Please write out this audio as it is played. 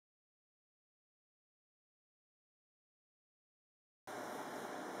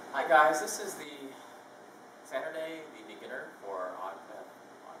Hi guys, this is the Saturday, the beginner for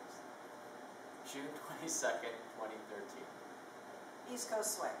August, June 22nd, 2013. East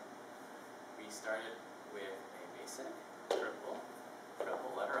Coast swing. We started with a basic, triple,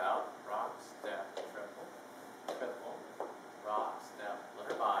 letter out, rock, step, triple, rock, step,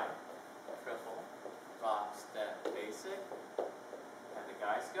 letter by, triple, rock, step, basic. And the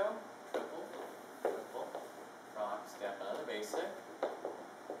guys go, triple, rock, step, another basic.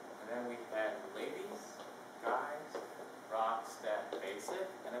 And then we had ladies, guys, rock, step, basic.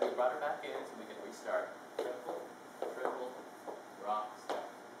 And then we brought her back in so we can restart. Triple, rock, step.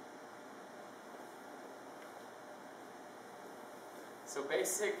 So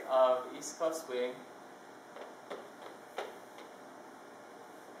basic of East Coast swing. I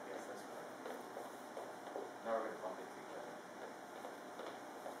guess that's right. Now we're going to bump into each other.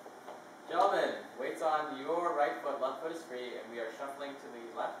 Gentlemen, weight's on your right foot, left foot is free, and we are shuffling to the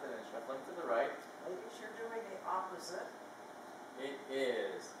left and then shuffling to the right. Ladies, you're doing the opposite. It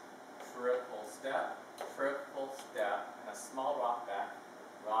is triple step, and a small rock back,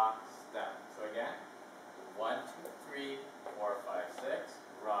 rock, step. So again, 1, 2, 3, 4, 5, 6,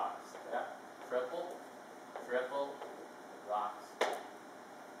 rock, step, triple, rock, step.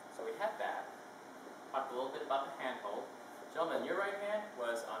 So we had that. Talked a little bit about the hand hold. Gentlemen, your right hand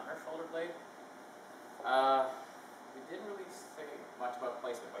was on her shoulder blade. We didn't really say much about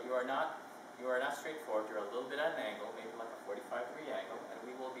placement, but you are not straightforward. You're a little bit at an angle, maybe like a 45-degree angle, and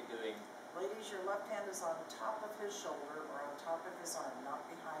we will be doing. Ladies, your left hand is on top of his shoulder or on top of his arm, not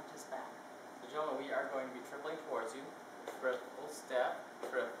behind his back. So gentlemen, we are going to be tripling towards you. Triple step,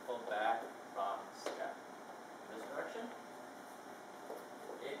 triple back, rock, step. In this direction.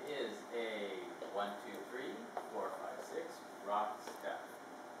 It is a 1, 2, 3, 4, 5, 6, rock, step.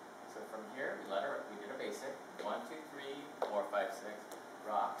 So from here, we did a basic, 1, 2, 3, 4, 5, 6,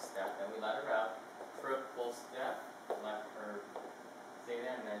 rock, step. Then we let her out, triple step, let her stay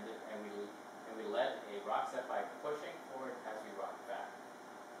there, and we led a rock step by pushing forward as we rock back.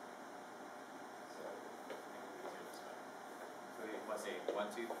 So it was a 1,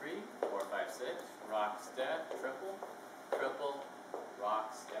 2, 3, 4, 5, 6, rock, step, triple,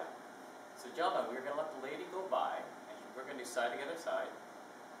 rock, step. So gentlemen, we're going to let the lady go by, and we're going to do side together side.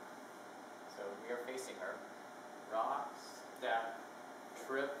 So we are facing her. Rock, step,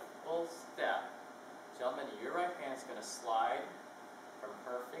 triple step. Gentlemen, your right hand is going to slide from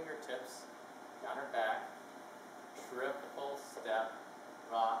her fingertips down her back. Triple step,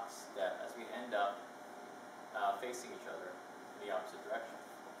 rock, step, as we end up facing each other in the opposite direction.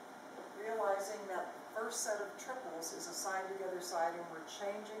 Realizing that the first set of triples is a side together side, and we're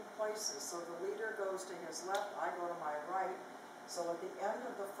changing places. So the leader goes to his left, I go to my right. So at the end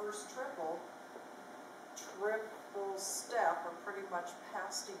of the first triple step are pretty much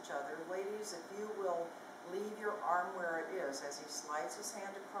past each other. Ladies, if you will leave your arm where it is as he slides his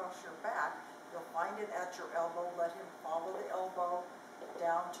hand across your back, you'll find it at your elbow. Let him follow the elbow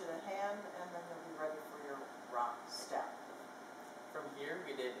down to the hand, and then you'll be ready for your rock step. From here,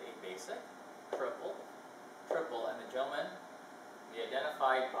 we did a basic, triple, and the gentleman, we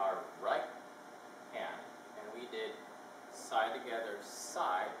identified our right hand, and we did side together,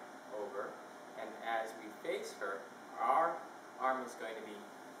 side, over, and as we face her, our arm is going to be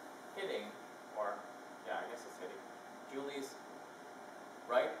hitting, or, yeah, I guess it's hitting, Julie's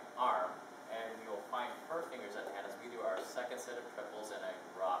right arm, and we will find her fingers at the hand as we do our second set of triples and a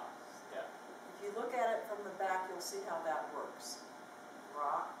rock step. If you look at it from the back, you'll see how that works.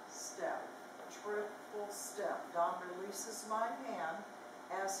 Rock, step, triple step. Don releases my hand.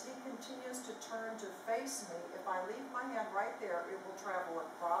 As he continues to turn to face me, if I leave my hand right there, it will travel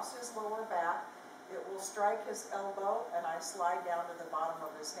across his lower back. It will strike his elbow, and I slide down to the bottom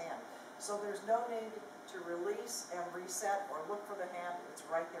of his hand. So there's no need to release and reset or look for the hand. It's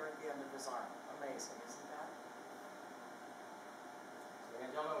right there at the end of his arm. Amazing, isn't that? So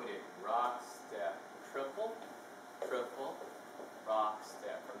again, gentlemen, we did rock, step, triple, rock,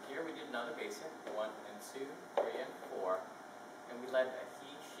 step. From here, we did another basic, 1 and 2, 3 and 4, and we led a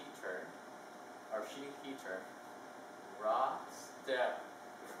he-she turn, or she-he turn, rock, step,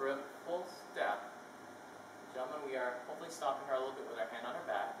 triple step. Gentlemen, we are hopefully stopping her a little bit with our hand on her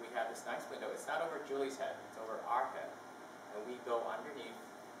back. We have this nice window. It's not over Julie's head, it's over our head, and we go underneath,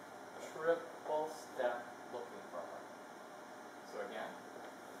 triple step, looking for her. So again,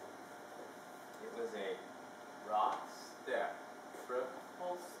 it was a rock, step,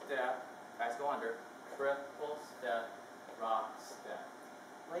 triple step, guys go under, triple step, rock, step.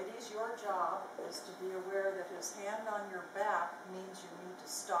 Ladies, your job is to be aware that his hand on your back means you need to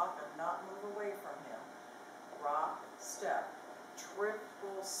stop and not move away from him. Rock, step,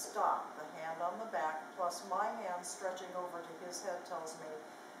 triple stop. The hand on the back plus my hand stretching over to his head tells me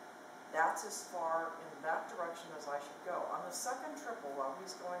that's as far in that direction as I should go. On the second triple, while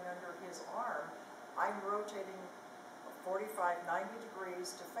he's going under his arm, I'm rotating 45, 90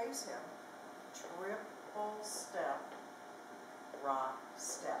 degrees to face him. Triple step, rock,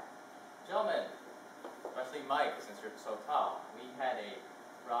 step. Gentlemen, especially Mike, since you're so tall, we had a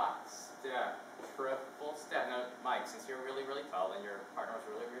rock, step, triple step. Now, Mike, since you're really, really tall and your partner was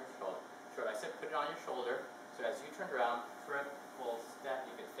really, really short, I said put it on your shoulder, so as you turned around, triple step,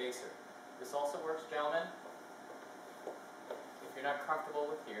 you could face her. This also works, gentlemen. If you're not comfortable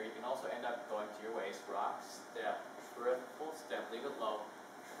with here, you can also end up going to your waist, rock, step, triple step, leave it low,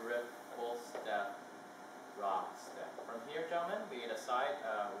 triple step, rock, step. From here, gentlemen, we get a side,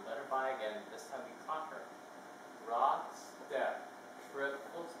 we let her by again, this time we caught her. Rock, step,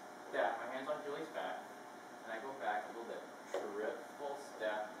 triple step, my hand's on Julie's back, and I go back a little bit, triple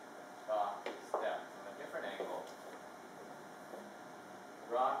step, rock, step, from a different angle.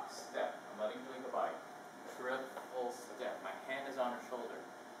 Rock, step, I'm letting Julie go by. Triple step, my hand is on her shoulder.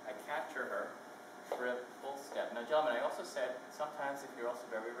 I capture her, triple step. Now gentlemen, I also said sometimes if you're also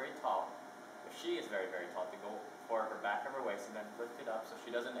very, very tall, if she is very, very tall, to go for her back of her waist and then lift it up so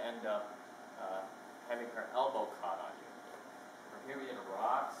she doesn't end up having her elbow caught on you. From here we did a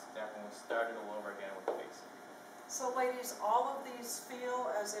rock, step, and we started all over again with the face. So ladies, all of these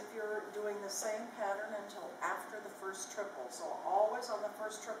feel as if you're doing the same pattern until after the first triple. So always on the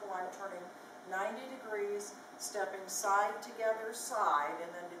first triple I'm turning 90 degrees, stepping side together, side,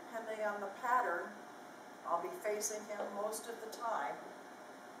 and then depending on the pattern, I'll be facing him most of the time,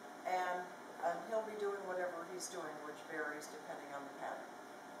 and he'll be doing whatever he's doing, which varies depending on the pattern.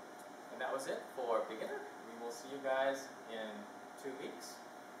 And that was it for beginner. We will see you guys in 2 weeks.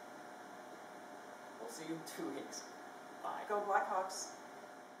 We'll see you in 2 weeks. Bye. Go Blackhawks.